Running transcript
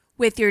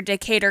With your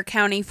Decatur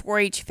County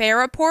 4-H Fair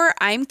Report,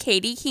 I'm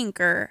Katie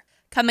Hinker.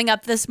 Coming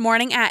up this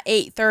morning at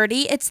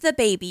 8:30, it's the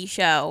Baby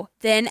Show.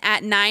 Then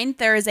at 9,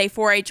 there is a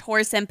 4-H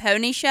Horse and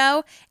Pony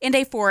Show and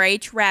a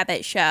 4-H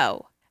Rabbit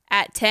Show.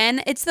 At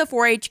 10, it's the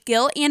 4-H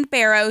Gill and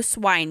Barrow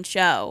Swine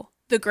Show.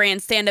 The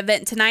grandstand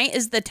event tonight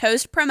is the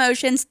Toast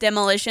Promotions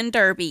Demolition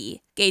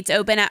Derby. Gates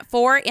open at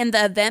 4 and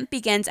the event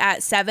begins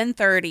at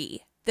 7:30.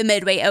 The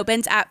Midway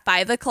opens at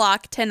 5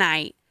 o'clock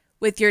tonight.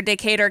 With your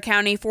Decatur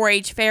County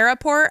 4-H Fair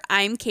Report,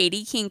 I'm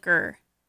Katie Hinker.